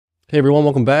Hey everyone,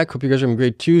 welcome back. Hope you guys are having a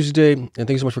great Tuesday, and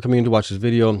thanks so much for coming in to watch this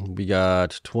video. We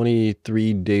got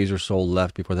 23 days or so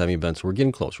left before the having events, so we're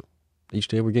getting closer. Each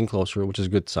day we're getting closer, which is a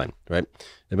good sign, right?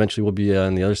 Eventually we'll be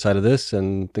on the other side of this,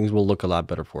 and things will look a lot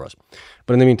better for us.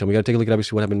 But in the meantime, we got to take a look at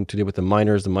obviously what happened today with the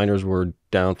miners. The miners were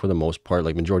down for the most part,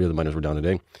 like majority of the miners were down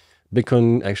today.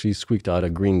 Bitcoin actually squeaked out a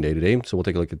green day today, so we'll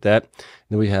take a look at that.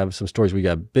 Then we have some stories. We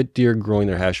got Bitdeer growing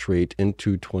their hash rate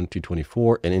into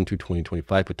 2024 and into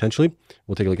 2025 potentially.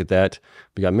 We'll take a look at that.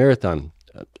 We got Marathon,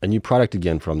 a new product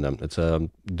again from them. It's a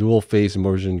dual phase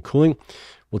immersion cooling.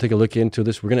 We'll take a look into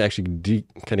this. We're going to actually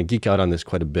kind of geek out on this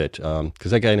quite a bit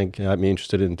because that kind of got me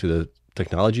interested into the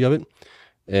technology of it.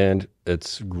 And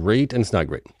it's great and it's not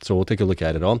great. So we'll take a look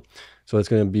at it all. So that's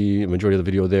going to be a majority of the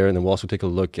video there. And then we'll also take a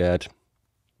look at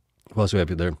what else do we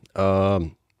have there?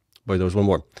 Boy, there was one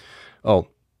more. Oh,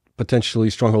 potentially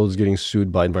Stronghold is getting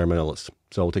sued by environmentalists.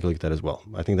 So we'll take a look at that as well.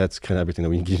 I think that's kind of everything that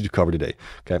we need to cover today.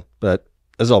 Okay. But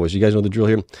as always, you guys know the drill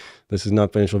here. This is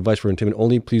not financial advice for entertainment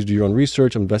only. Please do your own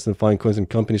research. Invest in fine coins and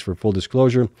companies for full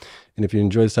disclosure. And if you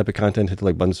enjoy this type of content, hit the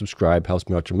like button, subscribe, helps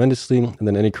me out tremendously. And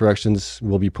then any corrections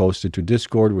will be posted to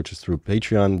Discord, which is through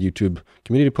Patreon, YouTube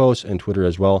community posts, and Twitter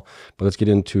as well. But let's get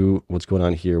into what's going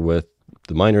on here with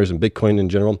the miners and Bitcoin in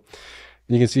general.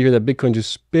 And you can see here that Bitcoin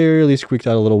just barely squeaked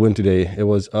out a little win today. It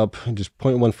was up just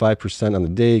 0.15% on the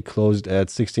day, closed at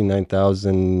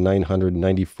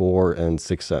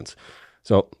 69,994.06.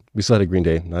 So we still had a green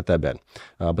day, not that bad.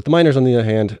 But the miners, on the other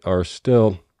hand, are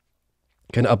still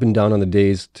kind of up and down on the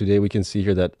days. Today we can see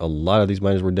here that a lot of these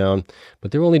miners were down,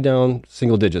 but they were only down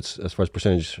single digits as far as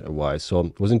percentage wise. So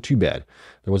it wasn't too bad.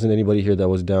 There wasn't anybody here that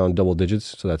was down double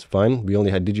digits, so that's fine. We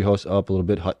only had DigiHost up a little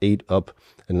bit, Hot 8 up,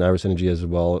 and Iris Energy as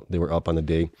well. They were up on the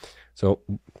day. So,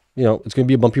 you know, it's going to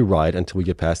be a bumpy ride until we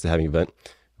get past the halving event,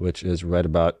 which is right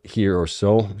about here or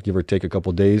so, give or take a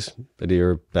couple days, a day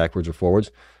or backwards or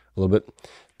forwards a little bit.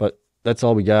 But that's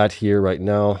all we got here right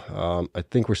now. I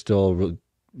think we're still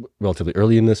relatively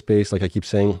early in this space, like I keep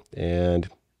saying, and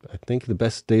I think the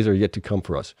best days are yet to come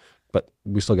for us, but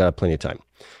we still got plenty of time.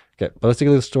 Okay, but let's take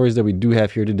a look at the stories that we do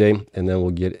have here today, and then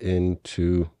we'll get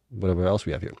into whatever else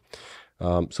we have here.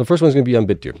 So first one's going to be on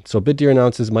Bitdeer. So Bitdeer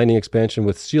announces mining expansion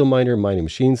with Seal Miner mining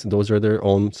machines. Those are their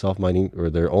own self-mining or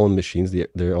their own machines,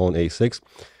 their own ASICs.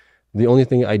 The only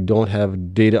thing I don't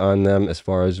have data on them as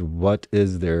far as what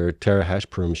is their terahash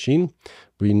per machine.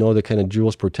 We know the kind of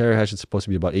joules per terahash is supposed to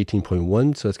be about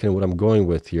 18.1. So that's kind of what I'm going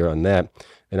with here on that.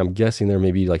 And I'm guessing there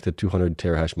may be like the 200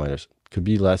 terahash miners. Could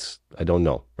be less. I don't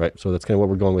know. Right. So that's kind of what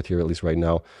we're going with here, at least right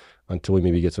now, until we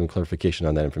maybe get some clarification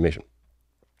on that information.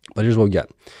 But here's what we got.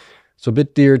 So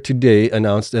Bitdeer today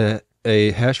announced a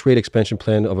hash rate expansion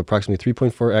plan of approximately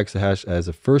 3.4 exahash as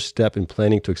a first step in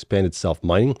planning to expand its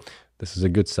self-mining. This is a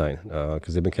good sign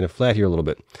because they've been kind of flat here a little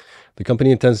bit. The company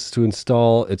intends to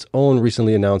install its own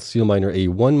recently announced Seal Miner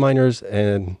A1 miners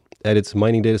and at its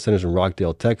mining data centers in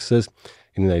Rockdale, Texas,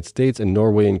 in the United States, and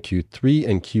Norway in Q3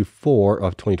 and Q4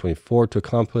 of 2024. To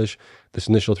accomplish this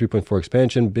initial 3.4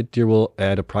 expansion, Bitdeer will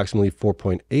add approximately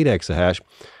 4.8 exahash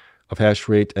of hash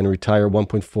rate and retire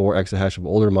 1.4 exahash of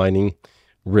older mining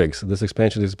rigs. This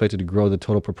expansion is expected to grow the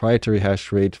total proprietary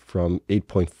hash rate from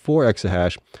 8.4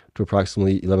 exahash to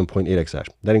approximately 11.8 exahash.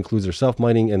 That includes their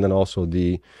self-mining and then also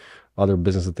the other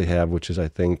business that they have, which is, I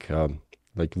think,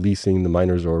 like leasing the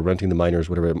miners or renting the miners,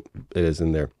 whatever it is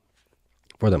in there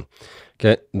for them.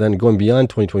 Okay, then going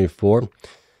beyond 2024,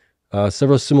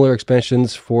 several similar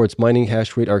expansions for its mining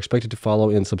hash rate are expected to follow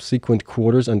in subsequent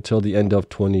quarters until the end of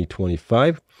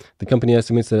 2025. The company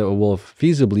estimates that it will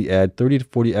feasibly add 30 to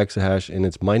 40 exahash in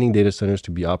its mining data centers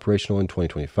to be operational in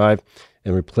 2025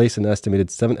 and replace an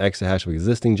estimated 7 exahash of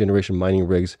existing generation mining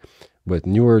rigs with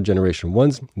newer generation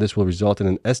ones. This will result in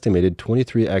an estimated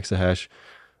 23 exahash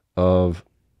of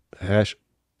hash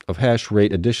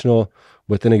rate additional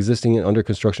within existing and under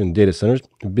construction data centers.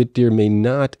 Bitdeer may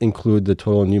not include the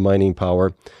total new mining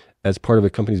power as part of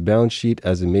a company's balance sheet,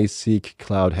 as it may seek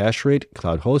cloud hash rate,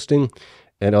 cloud hosting,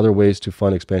 and other ways to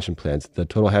fund expansion plans. The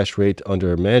total hash rate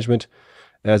under management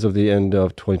as of the end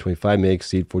of 2025 may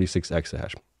exceed 46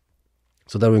 exahash.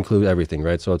 So that would include everything,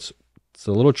 right? So it's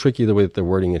a little tricky the way that they're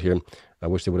wording it here. I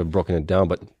wish they would have broken it down,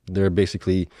 but they're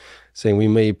basically saying we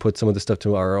may put some of the stuff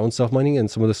to our own self-mining and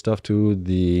some of the stuff to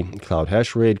the cloud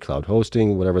hash rate, cloud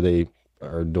hosting, whatever they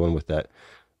are doing with that,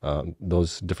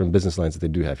 those different business lines that they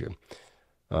do have here.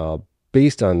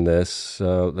 Based on this,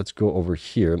 let's go over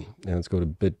here and let's go to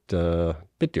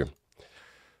Bitdeer.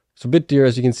 So Bitdeer,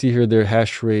 as you can see here, their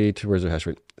hash rate, where's their hash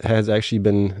rate, has actually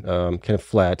been kind of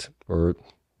flat, or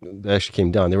they actually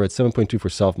came down. They were at 7.2 for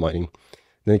self-mining.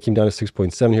 Then it came down to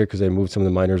 6.7 here because they moved some of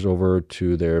the miners over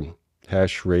to their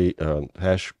hash rate,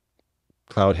 hash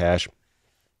cloud hash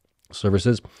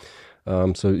services.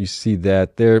 So you see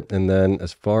that there. And then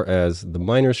as far as the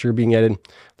miners here being added,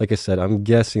 like I said, I'm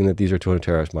guessing that these are 200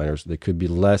 terahash miners. They could be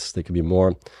less, they could be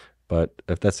more. But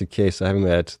if that's the case, I have them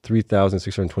at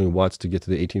 3,620 watts to get to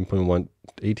the 18.1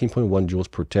 joules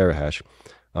per terahash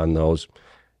on those.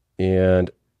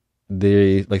 And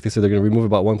they, like they said, they're going to remove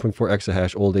about 1.4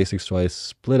 exahash old ASICs. So I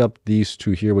split up these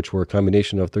two here, which were a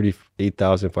combination of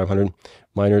 38,500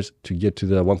 miners to get to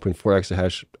the 1.4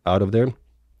 exahash out of there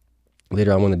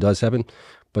later on when it does happen.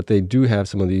 But they do have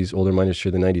some of these older miners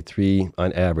here, the 93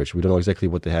 on average. We don't know exactly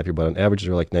what they have here, but on average,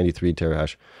 they're like 93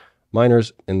 terahash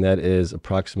miners. And that is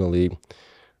approximately,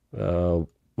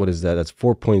 what is that? That's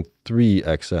 4.3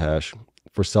 exahash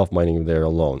for self-mining there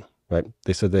alone, right?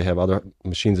 They said they have other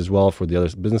machines as well for the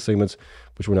other business segments,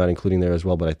 which we're not including there as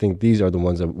well. But I think these are the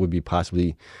ones that would be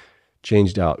possibly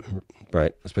changed out,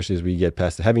 right? Especially as we get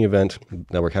past the halving event,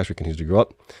 network hash rate continues to grow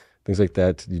up. Things like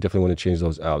that, you definitely want to change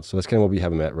those out. So that's kind of what we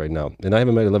have them at right now. And I have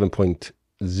them at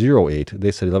 11.08.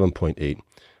 They said 11.8.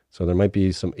 So there might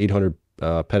be some 800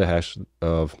 petahash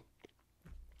of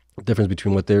difference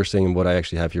between what they're saying and what I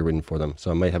actually have here written for them.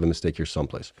 So I might have a mistake here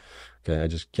someplace. Okay, I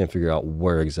just can't figure out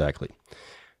where exactly.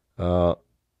 But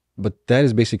that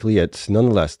is basically it.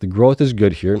 Nonetheless, the growth is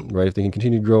good here, right? If they can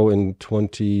continue to grow in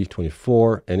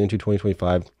 2024 and into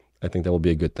 2025, I think that will be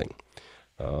a good thing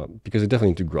because they definitely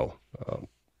need to grow.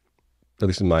 At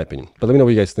least in my opinion. But let me know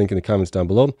what you guys think in the comments down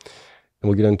below. And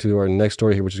we'll get into our next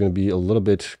story here, which is going to be a little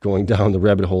bit going down the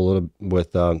rabbit hole a little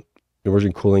with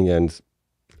immersion cooling and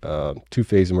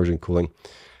two-phase immersion cooling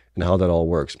and how that all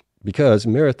works. Because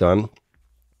Marathon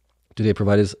today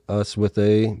provided us with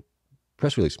a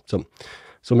press release.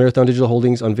 So Marathon Digital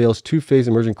Holdings unveils two-phase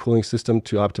immersion cooling system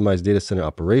to optimize data center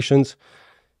operations.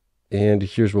 And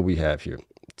here's what we have here.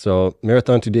 So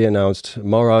Marathon today announced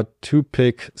Mara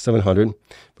 2PIC 700,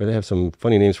 but they have some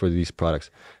funny names for these products.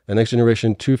 A next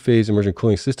generation two-phase immersion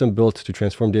cooling system built to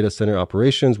transform data center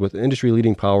operations with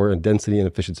industry-leading power and density and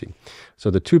efficiency.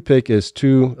 So the 2PIC is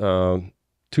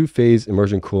two-phase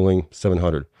immersion cooling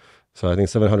 700. So I think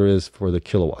 700 is for the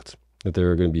kilowatts that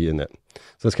they're going to be in that.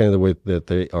 So that's kind of the way that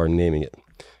they are naming it.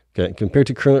 Okay, compared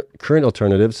to current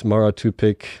alternatives, Mara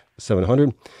 2PIC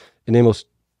 700 enables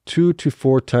 2 to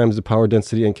 4 times the power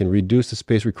density and can reduce the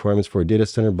space requirements for a data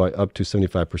center by up to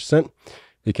 75%.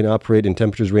 It can operate in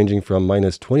temperatures ranging from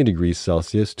minus 20 degrees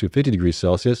Celsius to 50 degrees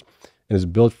Celsius and is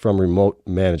built from remote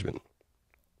management.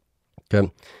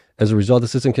 Okay. As a result, the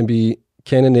system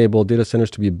can enable data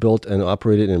centers to be built and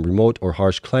operated in remote or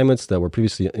harsh climates that were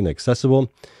previously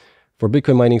inaccessible. For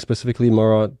Bitcoin mining specifically,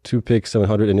 Mara 2PIC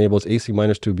 700 enables AC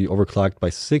miners to be overclocked by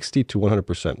 60 to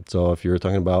 100%. So if you're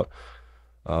talking about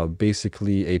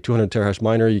basically a 200 terahash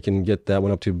miner, you can get that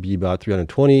one up to be about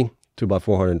 320 to about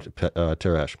 400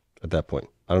 terahash at that point.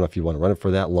 I don't know if you want to run it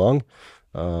for that long.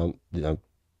 It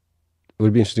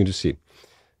would be interesting to see.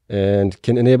 And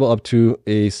can enable up to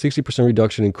a 60%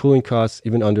 reduction in cooling costs,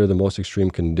 even under the most extreme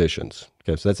conditions.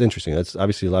 Okay, so that's interesting. That's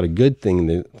obviously a lot of good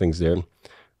things there.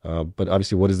 But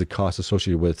obviously, what is the cost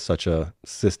associated with such a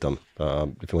system,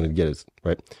 if you want to get it,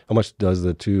 right? How much does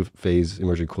the two-phase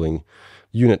immersion cooling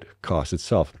unit cost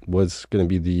itself? What's going to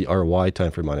be the ROI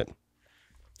timeframe on it?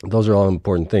 Those are all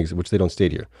important things, which they don't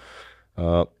state here.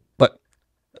 But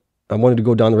I wanted to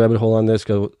go down the rabbit hole on this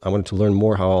because I wanted to learn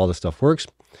more how all this stuff works.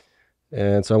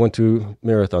 And so I went to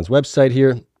Marathon's website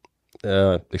here,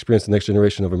 experienced the next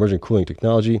generation of immersion cooling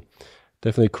technology.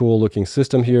 Definitely a cool looking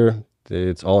system here.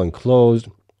 It's all enclosed.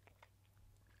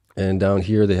 And down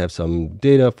here, they have some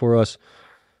data for us.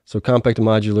 So compact and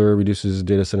modular, reduces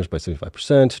data centers by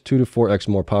 75%, 2 to 4x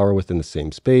more power within the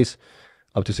same space,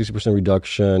 up to 60%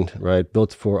 reduction, right?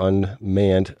 Built for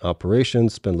unmanned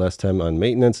operations, spend less time on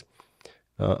maintenance.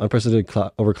 Unprecedented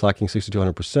overclocking, 60 to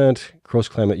 100%. Cross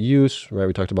climate use, right?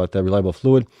 We talked about that. Reliable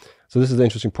fluid. So this is the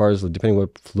interesting part, is depending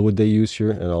what fluid they use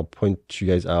here, and I'll point you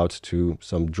guys out to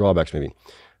some drawbacks maybe.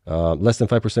 Less than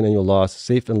 5% annual loss,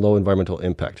 safe and low environmental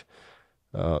impact.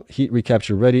 Heat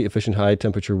recapture ready, efficient high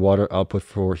temperature water output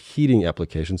for heating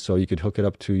applications. So you could hook it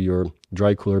up to your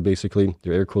dry cooler, basically,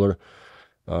 your air cooler,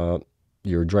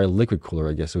 your dry liquid cooler,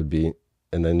 I guess it would be.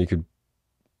 And then you could,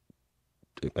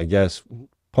 I guess,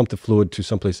 pump the fluid to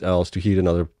someplace else to heat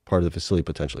another part of the facility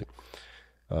potentially.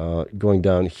 Going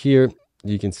down here,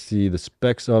 you can see the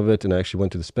specs of it, and I actually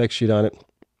went to the spec sheet on it.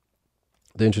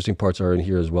 The interesting parts are in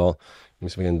here as well. Let me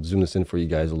see if I can zoom this in for you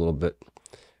guys a little bit.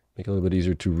 Make it a little bit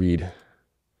easier to read.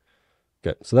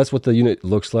 Okay, so that's what the unit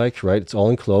looks like, right? It's all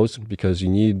enclosed because you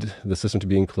need the system to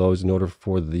be enclosed in order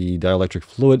for the dielectric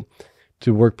fluid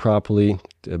to work properly.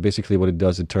 Basically what it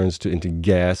does, it turns into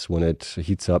gas when it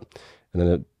heats up, and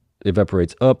then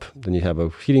evaporates up. Then you have a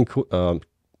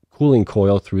cooling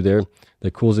coil through there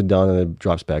that cools it down and it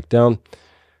drops back down.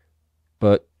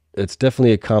 But it's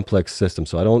definitely a complex system,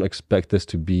 so I don't expect this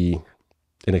to be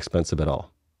inexpensive at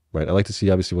all, right? I like to see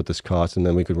obviously what this costs, and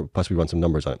then we could possibly run some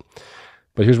numbers on it.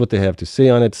 But here's what they have to say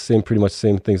on it. Pretty much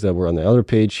same things that were on the other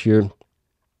page here.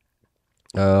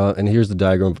 And here's the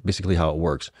diagram of basically how it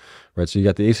works, right? So you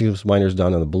got the ASIC miners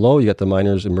down on the below. You got the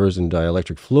miners immersed in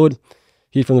dielectric fluid.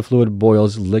 Heat from the fluid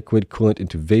boils liquid coolant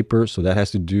into vapor. So that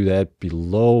has to do that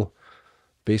below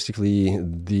basically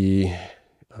the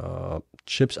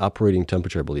chip's operating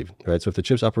temperature, I believe, right? So if the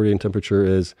chip's operating temperature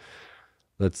is,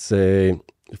 let's say,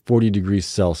 40 degrees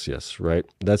Celsius, right?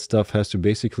 That stuff has to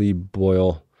basically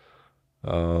boil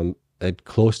at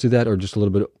close to that, or just a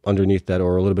little bit underneath that,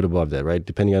 or a little bit above that, right?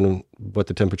 Depending on what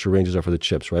the temperature ranges are for the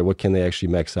chips, right? What can they actually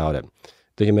max out at?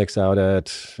 They can max out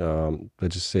at,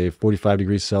 let's just say 45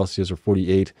 degrees Celsius or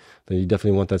 48, then you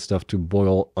definitely want that stuff to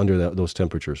boil under those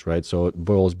temperatures, right? So it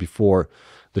boils before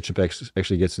the chip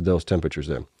actually gets to those temperatures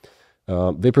there.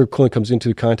 Vapor coolant comes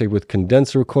into contact with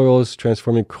condenser coils,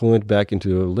 transforming coolant back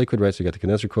into liquid, right? So you got the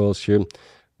condenser coils here.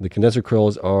 The condenser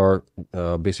coils are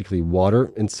basically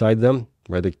water inside them,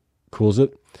 right? That cools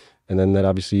it. And then that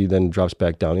obviously then drops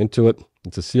back down into it.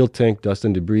 It's a sealed tank, dust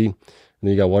and debris. And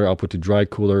then you got water output to dry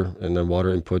cooler, and then water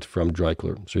input from dry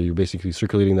cooler. So you're basically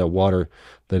circulating that water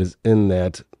that is in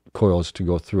that coils to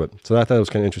go through it. So I thought it was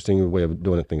kind of interesting way of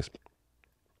doing things.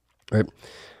 All right.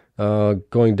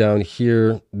 Going down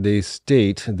here, they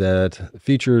state that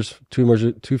features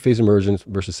two-phase immersion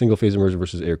versus single-phase immersion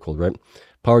versus air-cooled, right?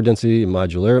 Power density and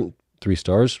modular, 3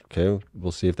 stars. Okay,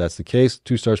 we'll see if that's the case.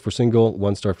 2 stars for single,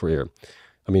 1 star for air.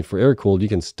 I mean, for air-cooled, you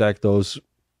can stack those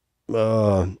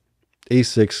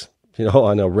ASICs,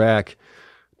 on a rack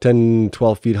 10,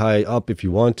 12 feet high up if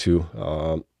you want to.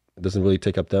 It doesn't really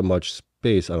take up that much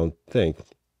space, I don't think.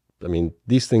 I mean,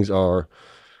 these things are...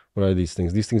 What are these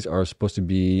things? These things are supposed to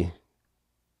be,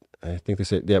 I think they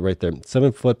say, yeah, right there,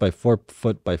 7 foot by 4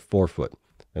 foot by 4 foot.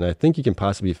 And I think you can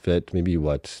possibly fit maybe,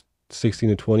 16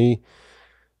 to 20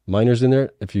 miners in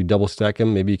there. If you double stack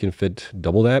them, maybe you can fit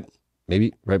double that,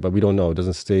 maybe, right? But we don't know. It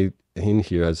doesn't stay in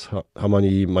here as how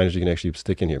many miners you can actually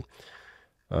stick in here.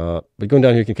 But going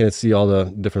down here, you can kind of see all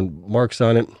the different marks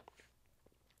on it.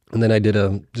 And then I did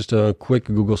just a quick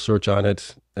Google search on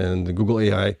it, and the Google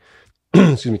AI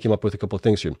came up with a couple of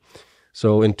things here.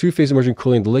 So in two-phase immersion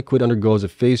cooling, the liquid undergoes a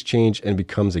phase change and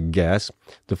becomes a gas.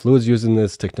 The fluids used in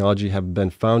this technology have been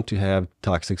found to have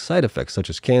toxic side effects, such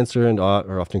as cancer, and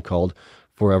are often called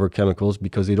forever chemicals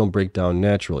because they don't break down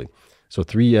naturally. So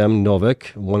 3M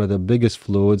Novik, one of the biggest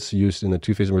fluids used in the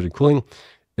two-phase immersion cooling,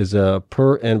 is a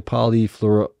per- and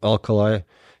polyfluoroalkali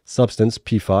substance,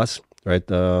 PFAS, right?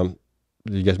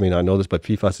 You guys may not know this, but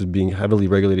PFAS is being heavily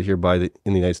regulated here in the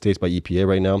United States by EPA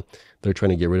right now. They're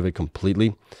trying to get rid of it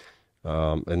completely.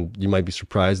 And you might be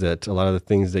surprised that a lot of the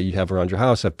things that you have around your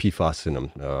house have PFAS in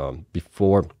them.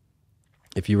 Before,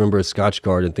 if you remember a Scotch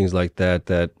Guard and things like that,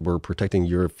 that were protecting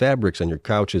your fabrics and your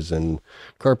couches and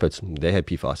carpets, they had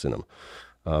PFAS in them.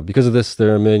 Because of this,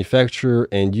 their manufacture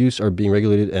and use are being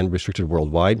regulated and restricted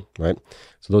worldwide, right?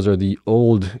 So those are the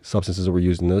old substances that were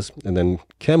used in this. And then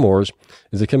Chemours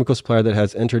is a chemical supplier that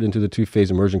has entered into the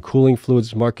two-phase immersion cooling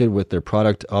fluids market with their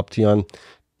product Opteon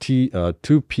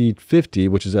 2P50,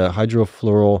 which is a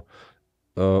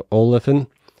hydrofluoroolefin,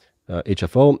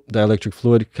 HFO, dielectric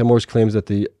fluid. Chemours claims that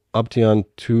the Opteon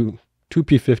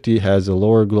 2P50 has a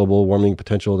lower global warming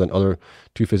potential than other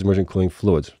two-phase immersion cooling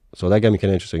fluids. So that got me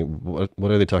kind of interesting.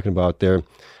 What are they talking about there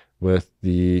with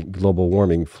the global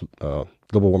warming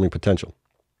potential?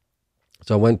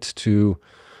 So I went to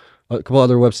a couple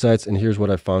other websites, and here's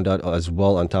what I found out as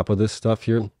well on top of this stuff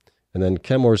here. And then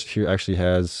Chemours here actually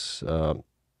has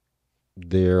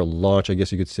their launch, I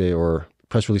guess you could say, or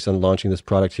press release on launching this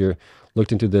product here.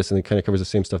 Looked into this, and it kind of covers the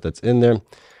same stuff that's in there.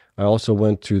 I also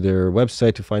went to their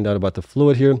website to find out about the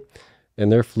fluid here. And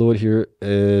their fluid here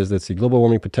is, let's see, global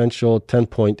warming potential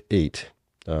 10.8.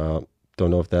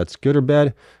 Don't know if that's good or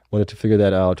bad. Wanted to figure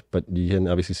that out, but you can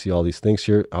obviously see all these things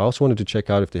here. I also wanted to check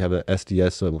out if they have an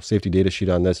SDS, so safety data sheet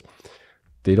on this.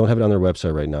 They don't have it on their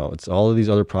website right now. It's all of these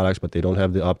other products, but they don't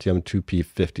have the Opteon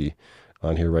 2P50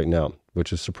 on here right now,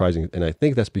 which is surprising. And I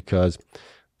think that's because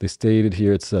they stated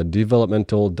here it's a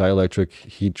developmental dielectric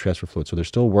heat transfer fluid. So they're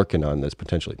still working on this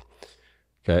potentially.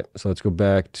 Okay, so let's go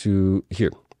back to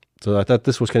here. So I thought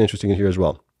this was kind of interesting in here as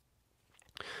well.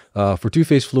 For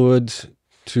two-phase fluids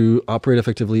to operate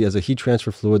effectively as a heat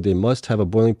transfer fluid, they must have a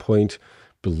boiling point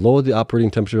below the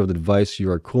operating temperature of the device you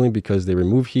are cooling because they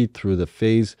remove heat through the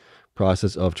phase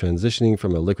process of transitioning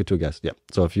from a liquid to a gas. Yeah,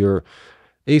 so if you're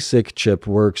ASIC chip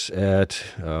works at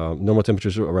normal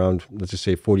temperatures around, let's just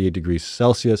say 48 degrees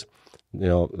Celsius.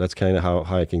 That's kind of how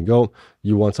high it can go.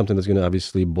 You want something that's going to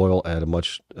obviously boil at a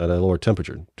lower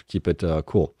temperature to keep it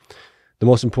cool.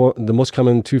 The most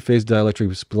common two-phase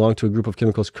dielectrics belong to a group of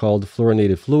chemicals called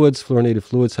fluorinated fluids. Fluorinated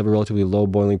fluids have a relatively low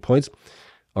boiling points,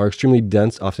 are extremely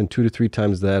dense, often 2 to 3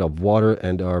 times that of water,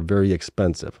 and are very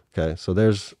expensive. Okay, so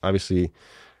there's obviously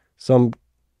some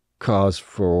cause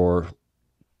for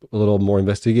a little more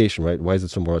investigation, right? Why is it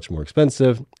so much more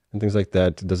expensive and things like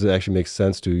that? Does it actually make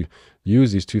sense to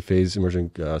use these two-phase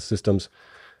immersion systems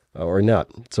or not?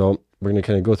 So we're going to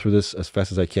kind of go through this as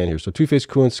fast as I can here. So two-phase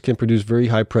coolants can produce very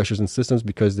high pressures in systems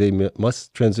because they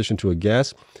must transition to a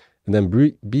gas and then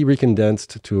be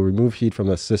recondensed to remove heat from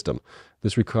a system.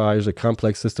 This requires a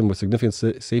complex system with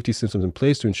significant safety systems in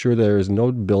place to ensure there is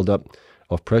no buildup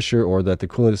of pressure or that the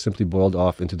coolant is simply boiled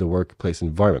off into the workplace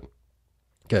environment.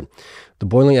 Okay, the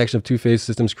boiling action of two-phase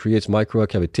systems creates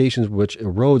microcavitations, which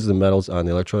erodes the metals on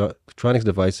the electronics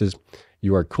devices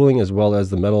you are cooling, as well as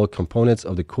the metal components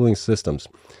of the cooling systems.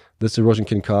 This erosion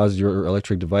can cause your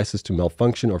electric devices to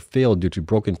malfunction or fail due to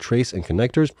broken trace and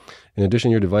connectors. In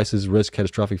addition, your devices risk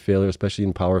catastrophic failure, especially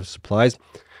in power supplies,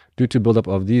 due to buildup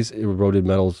of these eroded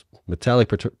metallic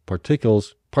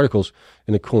particles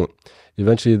in the coolant.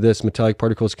 Eventually, this metallic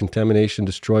particles contamination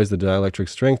destroys the dielectric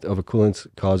strength of a coolant,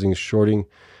 causing shorting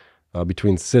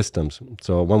between systems.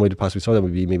 So one way to possibly solve that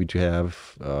would be maybe to have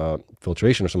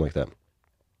filtration or something like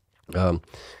that.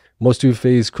 Most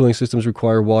two-phase cooling systems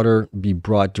require water be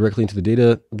brought directly into the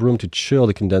data room to chill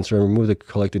the condenser and remove the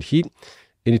collected heat.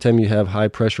 Anytime you have high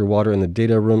pressure water in the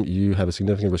data room, you have a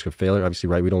significant risk of failure. Obviously,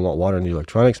 right, we don't want water in the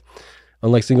electronics.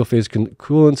 Unlike single-phase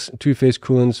coolants, two-phase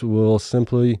coolants will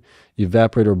simply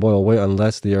evaporate or boil away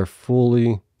unless they are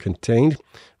fully contained.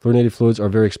 Fluorinated fluids are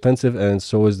very expensive, and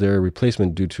so is their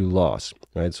replacement due to loss.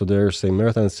 Right, so they're saying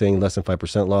Marathon is saying less than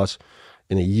 5% loss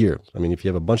in a year. I mean, if you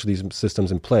have a bunch of these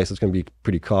systems in place, it's going to be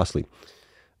pretty costly.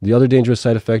 The other dangerous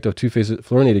side effect of two-phase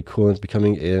fluorinated coolants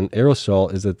becoming an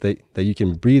aerosol is that you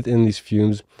can breathe in these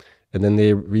fumes, and then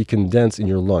they recondense in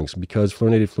your lungs. Because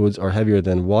fluorinated fluids are heavier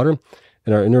than water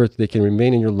and are inert, they can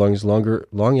remain in your lungs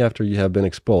long after you have been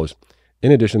exposed.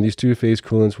 In addition, these two-phase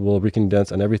coolants will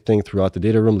recondense on everything throughout the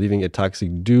data room, leaving a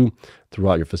toxic dew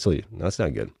throughout your facility. Now, that's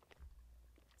not good.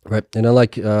 Right, and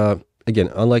unlike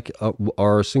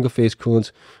our single-phase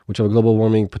coolants, which have a global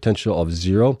warming potential of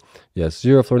 0. Yes,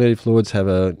 0 fluorinated fluids have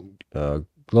a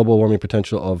global warming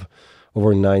potential of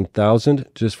over 9,000.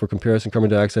 Just for comparison, carbon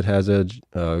dioxide has a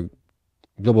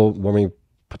global warming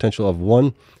potential of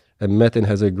 1, and methane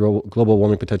has a global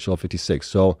warming potential of 56.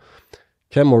 So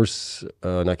Chemours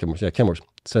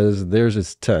says theirs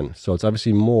is 10. So it's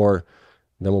obviously more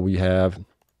than what we have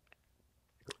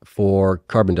for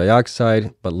carbon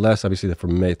dioxide, but less obviously than for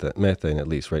methane, at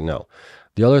least right now.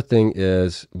 The other thing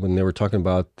is when they were talking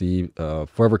about the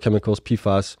forever chemicals,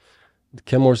 PFAS,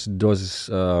 Chemours does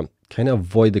kind of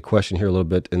avoid the question here a little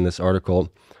bit in this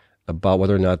article about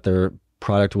whether or not their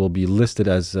product will be listed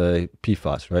as a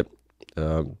PFAS, right?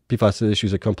 PFAS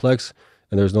issues are complex,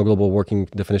 and there's no global working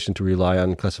definition to rely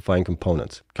on classifying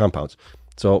compounds.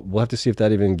 So we'll have to see if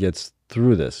that even gets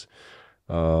through this.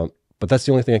 But that's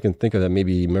the only thing I can think of that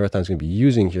maybe Marathon's going to be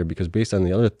using here, because based on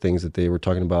the other things that they were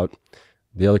talking about,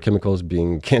 the other chemicals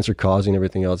being cancer-causing and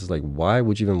everything else, is like, why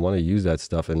would you even want to use that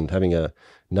stuff? And having a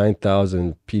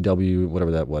 9,000 PW,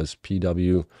 whatever that was,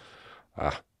 PW,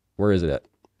 where is it at?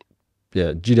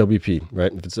 Yeah, GWP,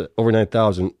 right? If it's over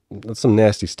 9,000, that's some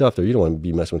nasty stuff there. You don't want to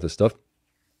be messing with this stuff.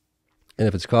 And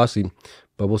if it's costly,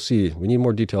 but we'll see. We need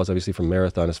more details, obviously, from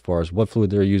Marathon as far as what fluid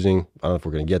they're using. I don't know if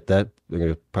we're going to get that. They're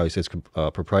going to probably say it's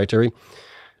proprietary.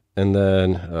 And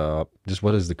then just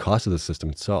what is the cost of the system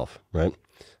itself, right?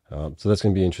 So that's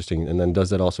going to be interesting. And then does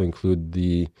that also include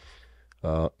the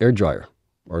air dryer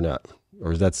or not?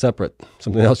 Or is that separate?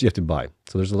 Something else you have to buy?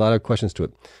 So there's a lot of questions to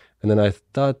it. And then I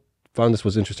found this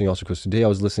was interesting also because today I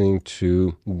was listening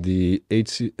to the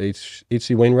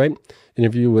H.C. Wainwright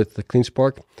interview with the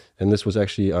Cleanspark, and this was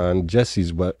actually on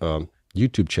Jesse's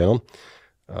YouTube channel.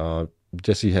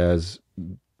 Jesse has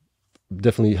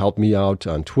definitely helped me out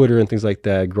on Twitter and things like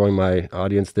that, growing my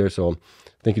audience there. So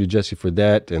thank you to Jesse for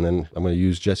that. And then I'm going to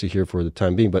use Jesse here for the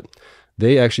time being. But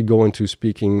they actually go into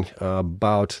speaking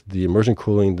about the immersion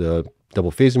cooling, the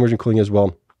double phase immersion cooling as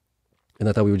well. And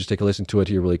I thought we would just take a listen to it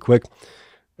here really quick.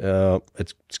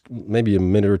 It's maybe a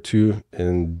minute or two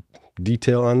in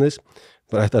detail on this,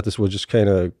 but I thought this was just kind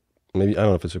of maybe, I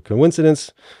don't know if it's a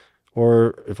coincidence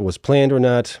or if it was planned or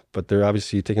not, but they're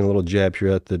obviously taking a little jab here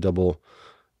at the dual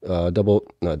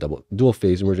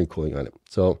phase immersion cooling on it.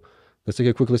 So Let's take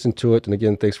a quick listen to it. And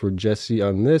again, thanks for Jesse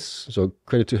on this. So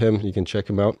credit to him. You can check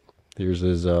him out. Here's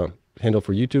his handle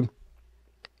for YouTube.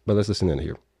 But let's listen in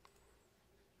here.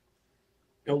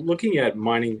 Now, looking at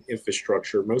mining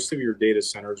infrastructure, most of your data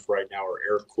centers right now are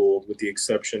air cooled, with the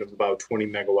exception of about 20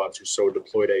 megawatts or so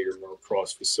deployed at your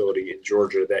Norcross facility in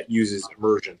Georgia that uses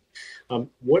immersion.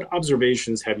 What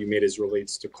observations have you made as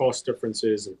relates to cost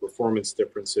differences and performance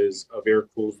differences of air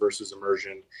cooled versus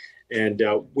immersion? And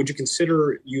would you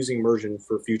consider using immersion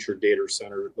for future data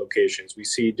center locations? We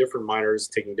see different miners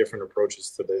taking different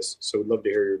approaches to this, so we'd love to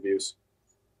hear your views.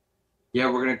 Yeah,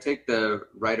 we're going to take the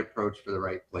right approach for the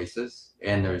right places.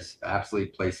 And there's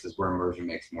absolutely places where immersion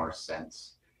makes more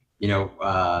sense. You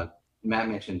know, Matt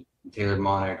mentioned Taylor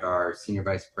Monick, our senior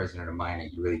vice president of mining.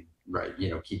 He really, right,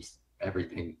 keeps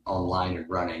everything online and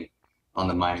running on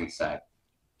the mining side.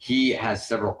 He has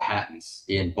several patents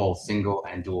in both single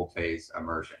and dual phase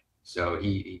immersion. So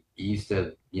he used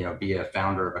to, be a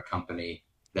founder of a company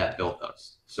that built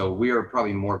those. So we are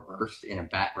probably more versed in a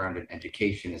background in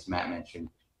education, as Matt mentioned,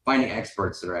 finding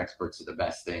experts that are experts at the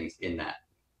best things in that.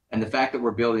 And the fact that we're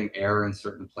building air in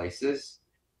certain places,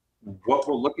 what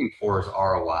we're looking for is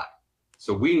ROI.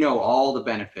 So we know all the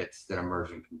benefits that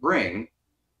immersion can bring,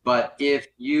 but if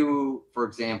you, for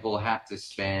example, have to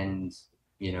spend,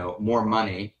 more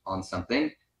money on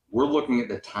something, we're looking at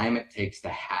the time it takes to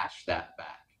hash that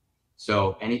back.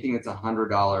 So anything that's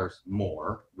 $100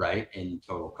 more, right, in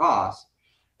total cost,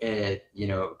 at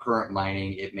current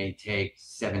mining, it may take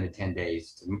 7 to 10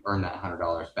 days to earn that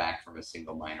 $100 back from a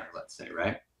single miner, let's say,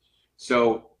 right?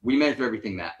 So we measure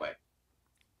everything that way.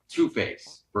 Two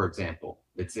phase, for example,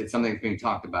 it's something that's being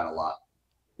talked about a lot.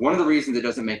 One of the reasons it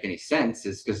doesn't make any sense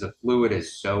is because the fluid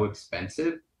is so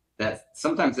expensive that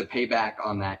sometimes the payback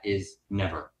on that is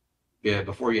never. Yeah,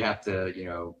 before you have to,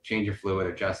 change your fluid,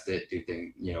 adjust it, do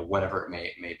things, whatever it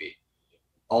may be.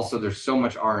 Also, there's so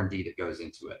much R&D that goes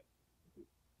into it.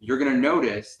 You're going to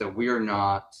notice that we are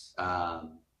not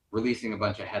releasing a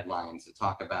bunch of headlines that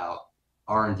talk about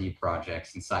R&D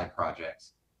projects and side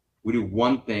projects. We do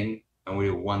one thing, and we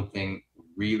do one thing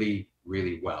really,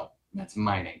 really well. That's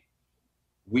mining.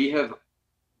 We have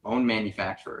owned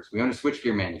manufacturers. We own a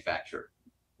switchgear manufacturer.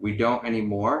 We don't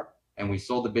anymore, and we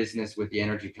sold the business with the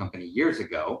energy company years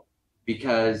ago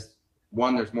because,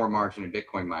 one, there's more margin in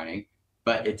Bitcoin mining,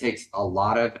 but it takes a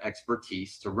lot of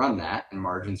expertise to run that, and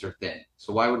margins are thin.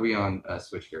 So why would we own a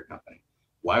switchgear company?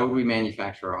 Why would we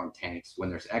manufacture our own tanks when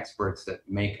there's experts that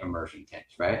make immersion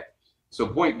tanks, right? So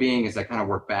point being, as I kind of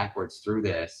work backwards through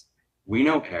this, we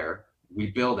know air,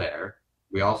 we build air,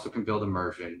 we also can build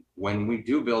immersion. When we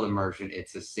do build immersion,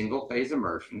 it's a single phase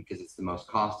immersion because it's the most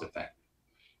cost effective.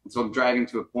 And so I'm driving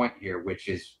to a point here, which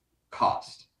is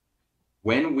cost.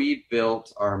 When we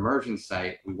built our immersion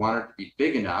site, we wanted it to be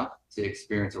big enough to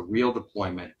experience a real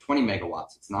deployment, 20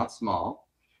 megawatts. It's not small,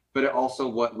 but it also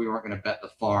what we weren't going to bet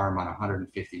the farm on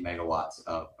 150 megawatts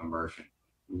of immersion.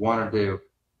 We wanted to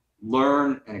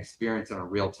learn and experience in a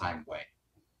real-time way.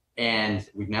 And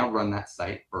we've now run that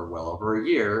site for well over a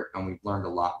year, and we've learned a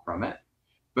lot from it.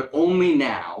 But only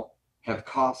now have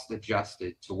costs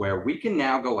adjusted to where we can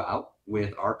now go out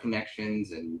with our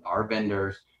connections and our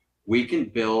vendors. We can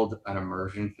build an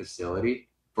immersion facility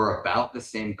for about the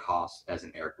same cost as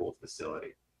an air-cooled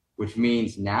facility, which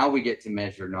means now we get to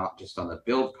measure not just on the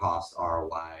build cost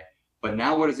ROI, but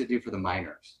now what does it do for the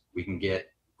miners? We can get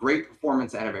great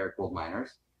performance out of air-cooled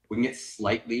miners. We can get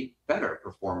slightly better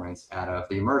performance out of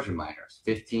the immersion miners,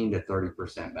 15 to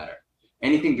 30% better.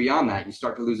 Anything beyond that, you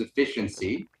start to lose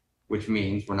efficiency, which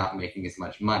means we're not making as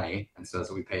much money. And so that's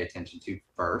what we pay attention to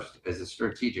first as a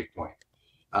strategic point.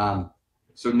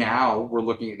 So now we're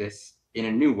looking at this in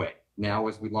a new way. Now,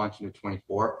 as we launch into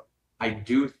 24, I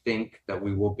do think that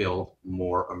we will build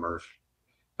more immersion.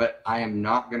 But I am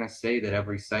not going to say that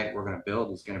every site we're going to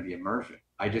build is going to be immersion.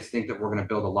 I just think that we're going to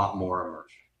build a lot more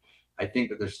immersion. I think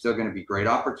that there's still going to be great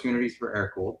opportunities for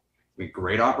air-cooled,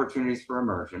 great opportunities for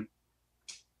immersion.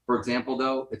 For example,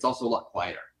 though, it's also a lot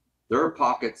quieter. There are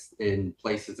pockets in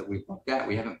places that we've looked at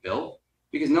we haven't built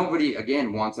because nobody,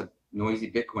 again, wants a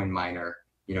noisy Bitcoin miner,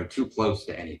 too close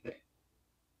to anything.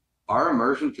 Our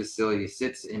immersion facility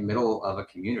sits in the middle of a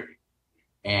community,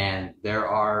 and there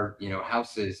are,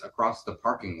 houses across the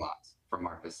parking lots from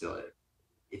our facility.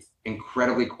 It's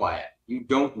incredibly quiet. You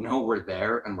don't know we're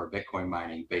there and we're Bitcoin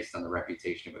mining based on the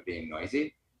reputation of it being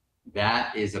noisy.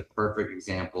 That is a perfect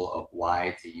example of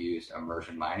why to use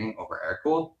immersion mining over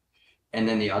air-cooled. And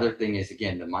then the other thing is,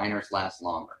 again, the miners last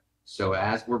longer. So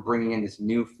as we're bringing in this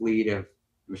new fleet of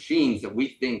machines that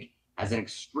we think has an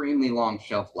extremely long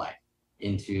shelf life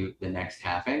into the next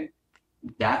halving,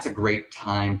 that's a great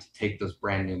time to take those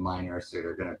brand new miners that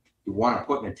are going to you want to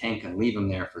put in a tank and leave them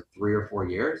there for 3 or 4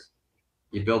 years,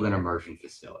 you build an immersion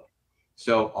facility.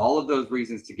 So all of those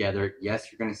reasons together, yes,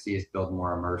 you're going to see us build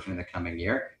more immersion in the coming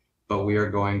year, but we are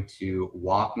going to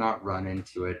walk, not run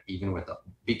into it, even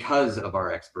because of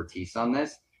our expertise on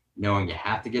this, knowing you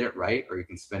have to get it right or you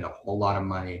can spend a whole lot of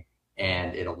money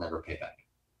and it'll never pay back.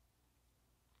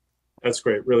 That's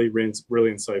great. Really,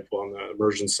 really insightful on the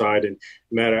immersion side. And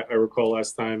Matt, I recall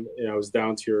last time I was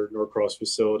down to your Norcross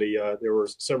facility. There were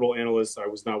several analysts. I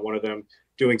was not one of them,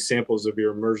 doing samples of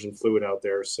your immersion fluid out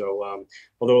there. So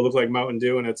although it looked like Mountain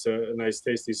Dew and it's a nice,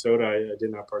 tasty soda, I did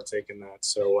not partake in that.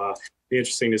 So be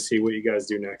interesting to see what you guys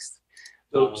do next.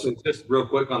 So just real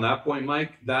quick on that point,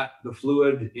 Mike, that the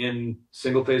fluid in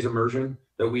single phase immersion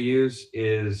that we use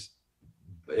is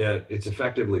it's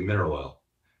effectively mineral oil.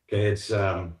 Okay,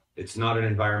 it's not an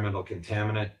environmental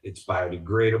contaminant. It's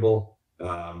biodegradable.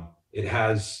 It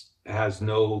has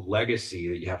no legacy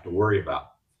that you have to worry about.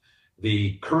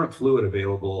 The current fluid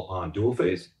available on dual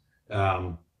phase,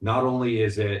 not only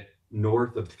is it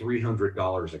north of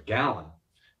 $300 a gallon,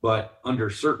 but under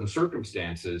certain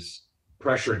circumstances,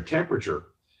 pressure and temperature,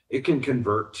 it can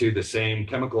convert to the same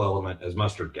chemical element as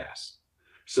mustard gas.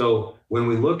 So when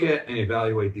we look at and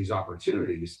evaluate these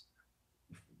opportunities,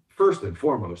 first and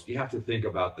foremost, you have to think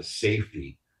about the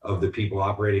safety of the people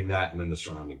operating that and then the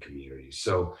surrounding communities.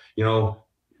 So, you know,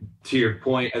 to your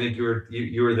point, I think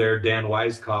you were there, Dan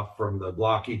Weiskopf from the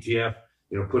Block ETF,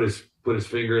 you know, put his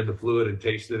finger in the fluid and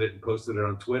tasted it and posted it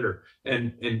on Twitter.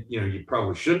 And you know, you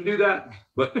probably shouldn't do that,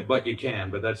 but you can.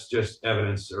 But that's just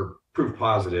evidence or proof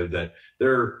positive that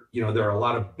there are a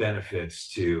lot of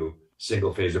benefits to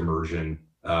single phase immersion,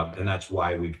 and that's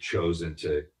why we've chosen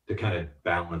to kind of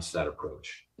balance that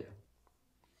approach. Yeah,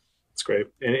 that's great.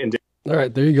 And all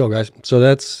right, there you go, guys. So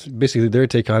that's basically their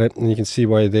take on it, and you can see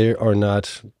why they are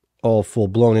not all full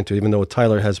blown into it, even though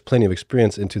Tyler has plenty of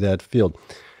experience into that field,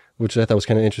 which I thought was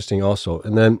kind of interesting also.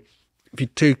 And then if you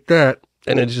take that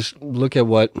and then just look at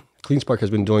what Cleanspark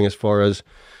has been doing as far as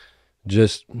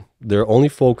just their only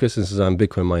focus is on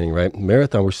Bitcoin mining, right?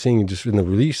 Marathon, we're seeing just in the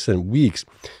recent weeks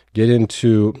get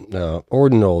into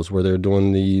ordinals where they're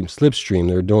doing the slipstream,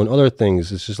 they're doing other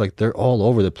things. It's just like they're all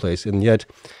over the place, and yet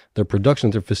their production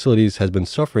at their facilities has been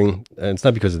suffering, and it's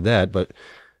not because of that, but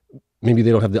maybe they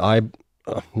don't have the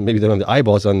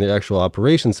eyeballs on the actual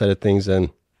operation side of things. And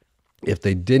if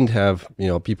they didn't have, you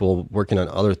know, people working on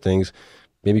other things,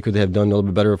 maybe could they have done a little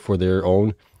bit better for their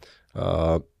own,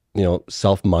 you know,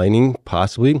 self-mining,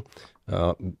 possibly.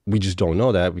 We just don't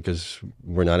know that because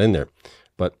we're not in there.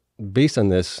 But based on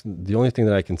this, the only thing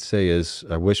that I can say is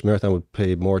I wish Marathon would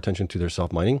pay more attention to their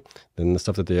self-mining than the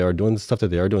stuff that they are doing. The stuff that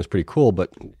they are doing is pretty cool,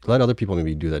 but let other people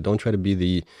maybe do that. Don't try to be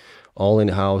the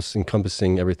all-in-house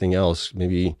encompassing everything else.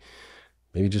 Maybe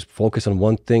just focus on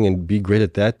one thing and be great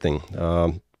at that thing.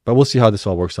 But we'll see how this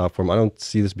all works out for them. I don't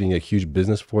see this being a huge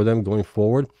business for them going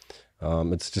forward.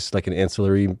 It's just like an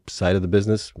ancillary side of the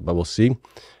business, but we'll see.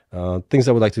 Things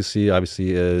I would like to see,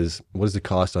 obviously, is what is the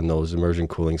cost on those immersion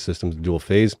cooling systems, dual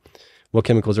phase? What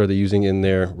chemicals are they using in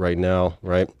there right now,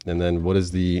 right? And then what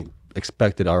is the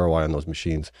expected ROI on those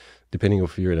machines, depending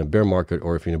if you're in a bear market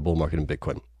or if you're in a bull market in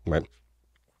Bitcoin, right?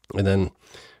 And then,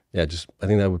 yeah, I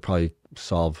think that would probably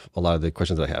solve a lot of the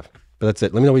questions that I have. But that's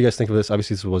it. Let me know what you guys think of this.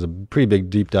 Obviously, this was a pretty big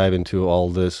deep dive into all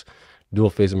this dual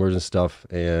phase immersion stuff.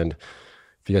 And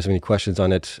if you guys have any questions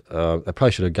on it, I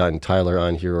probably should have gotten Tyler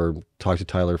on here or talked to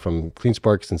Tyler from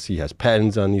Cleanspark, since he has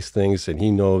patents on these things and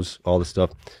he knows all this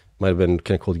stuff. Might have been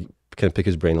kind of cool to kind of pick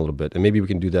his brain a little bit. And maybe we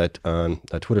can do that on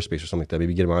a Twitter space or something like that.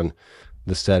 Maybe get him on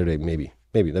this Saturday, maybe.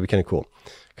 That'd be kind of cool.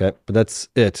 Okay, but that's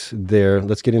it there.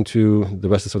 Let's get into the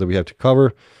rest of the stuff that we have to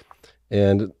cover.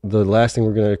 And the last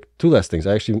thing two last things.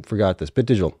 I actually forgot this.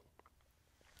 BitDigital.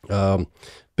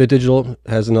 BitDigital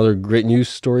has another great news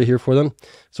story here for them.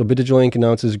 So BitDigital Inc.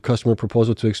 announces a customer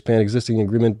proposal to expand existing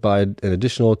agreement by an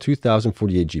additional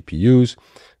 2,048 GPUs.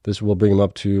 This will bring them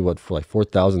up to what, for like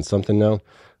 4,000 something now,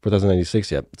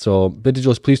 4,096. Yeah. So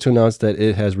BitDigital is pleased to announce that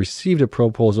it has received a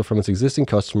proposal from its existing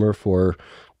customer for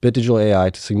BitDigital AI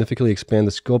to significantly expand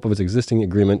the scope of its existing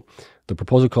agreement. The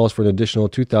proposal calls for an additional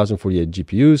 2,048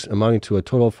 GPUs, amounting to a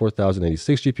total of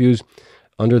 4,086 GPUs.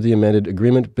 Under the amended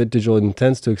agreement, BitDigital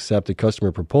intends to accept the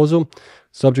customer proposal,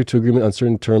 subject to agreement on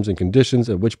certain terms and conditions,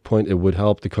 at which point it would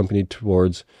help the company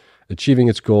towards achieving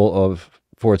its goal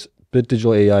for its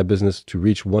BitDigital AI business to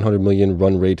reach 100 million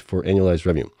run rate for annualized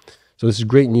revenue. So this is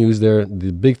great news there.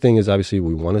 The big thing is obviously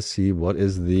we want to see what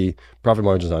is the profit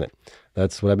margins on it.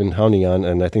 That's what I've been hounding on,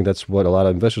 and I think that's what a lot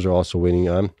of investors are also waiting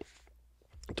on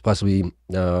to possibly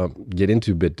get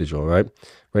into BitDigital, right?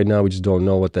 Right now, we just don't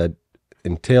know what that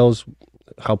entails.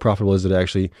 How profitable is it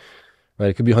actually, right?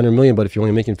 It could be 100 million, but if you're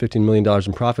only making $15 million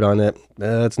in profit on that,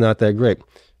 that's not that great,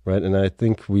 right? And I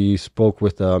think we spoke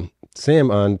with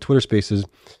Sam on Twitter Spaces,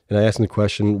 and I asked him the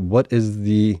question, what is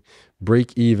the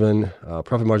break-even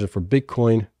profit margin for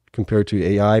Bitcoin compared to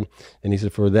AI? And he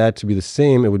said for that to be the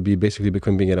same, it would be basically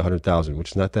Bitcoin being at 100,000,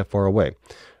 which is not that far away.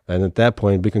 And at that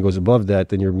point, Bitcoin goes above that,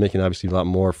 then you're making obviously a lot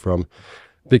more from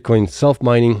Bitcoin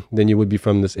self-mining than you would be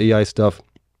from this AI stuff.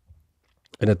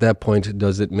 And at that point,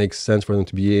 does it make sense for them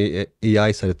to be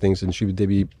AI side of things? And should they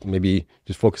be maybe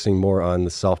just focusing more on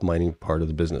the self-mining part of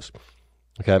the business?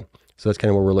 Okay, so that's kind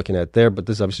of what we're looking at there. But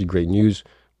this is obviously great news.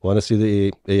 We want to see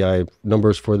the AI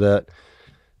numbers for that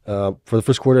for the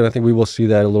first quarter. And I think we will see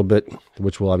that a little bit,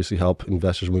 which will obviously help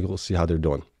investors. We will see how they're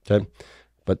doing. Okay,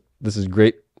 but this is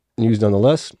great news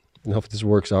nonetheless. And hopefully this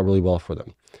works out really well for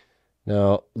them.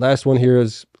 Now, last one here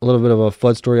is a little bit of a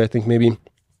FUD story. I think maybe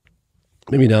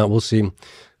not. We'll see.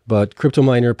 But crypto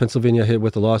miner Pennsylvania hit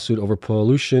with a lawsuit over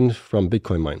pollution from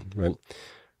Bitcoin mine, right?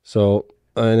 So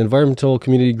an environmental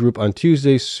community group on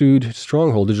Tuesday sued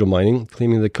Stronghold Digital Mining,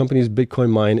 claiming the company's Bitcoin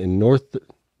mine in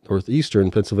northeastern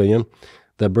Pennsylvania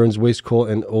that burns waste coal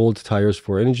and old tires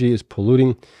for energy is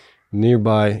polluting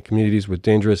nearby communities with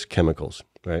dangerous chemicals,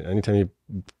 right? Anytime you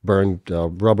burn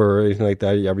rubber or anything like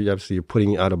that, obviously you're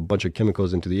putting out a bunch of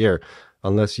chemicals into the air,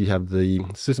 unless you have the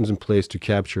systems in place to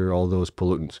capture all those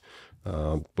pollutants,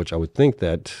 which I would think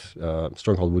that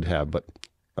Stronghold would have, but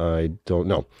I don't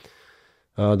know.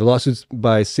 The lawsuits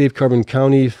by Safe Carbon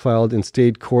County, filed in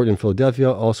state court in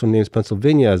Philadelphia, also names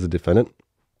Pennsylvania as the defendant.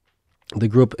 The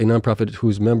group, a nonprofit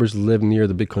whose members live near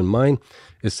the Bitcoin mine,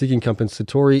 is seeking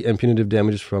compensatory and punitive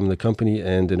damages from the company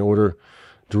and an order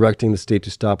directing the state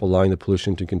to stop allowing the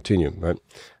pollution to continue, right?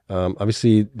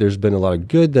 Obviously, there's been a lot of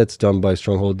good that's done by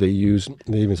Stronghold. They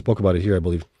even spoke about it here, I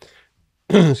believe.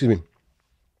 Excuse me.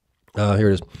 Here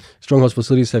it is. Stronghold's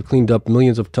facilities have cleaned up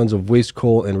millions of tons of waste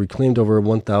coal and reclaimed over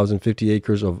 1,050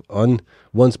 acres of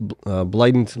once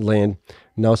blighted land,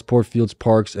 now sport fields,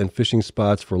 parks, and fishing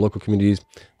spots for local communities,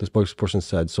 the spokesperson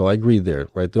said. So I agree there,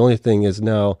 right? The only thing is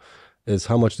now is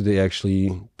how much do they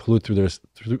actually pollute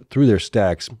through their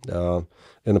stacks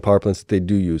and the power plants that they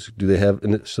do use? Do they have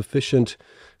sufficient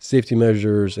safety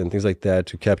measures and things like that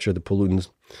to capture the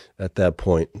pollutants at that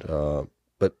point?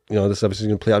 But, this obviously is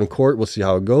going to play out in court. We'll see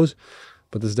how it goes.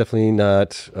 But this is definitely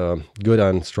not good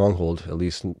on Stronghold, at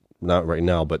least not right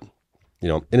now. But,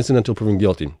 innocent until proven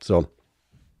guilty. So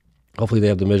hopefully they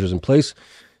have the measures in place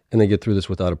and they get through this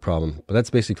without a problem. But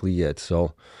that's basically it.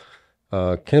 So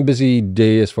kind of busy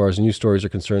day as far as news stories are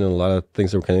concerned, and a lot of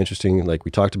things that were kind of interesting, like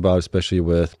we talked about, especially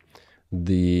with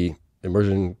the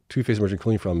immersion, two-phase immersion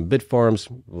cooling from Bitfarms.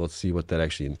 We'll see what that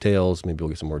actually entails. Maybe we'll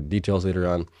get some more details later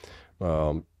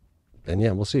on. And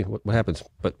yeah, we'll see what happens.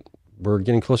 But we're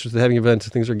getting closer to the halving event.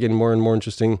 Things are getting more and more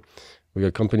interesting. We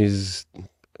got companies,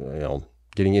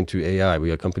 getting into AI. We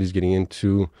got companies getting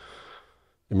into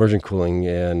immersion cooling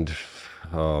and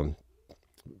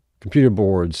computer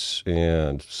boards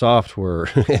and software.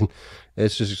 And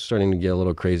it's just starting to get a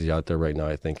little crazy out there right now,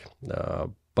 I think.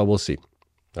 But we'll see.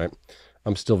 All right.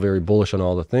 I'm still very bullish on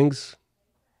all the things.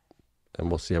 And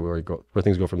we'll see where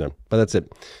things go from there. But that's it.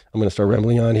 I'm going to start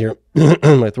rambling on here.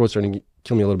 My throat's starting to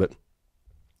kill me a little bit.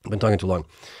 I've been talking too long.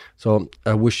 So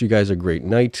I wish you guys a great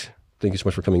night. Thank you so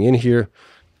much for coming in here.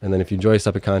 And then if you enjoy this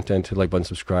type of content, hit the like button,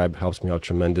 subscribe. Helps me out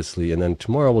tremendously. And then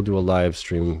tomorrow we'll do a live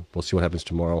stream. We'll see what happens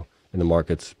tomorrow in the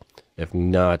markets. If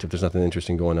not, if there's nothing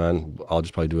interesting going on, I'll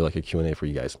just probably do like a Q&A for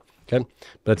you guys. Okay?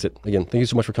 But that's it. Again, thank you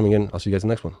so much for coming in. I'll see you guys in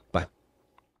the next one. Bye.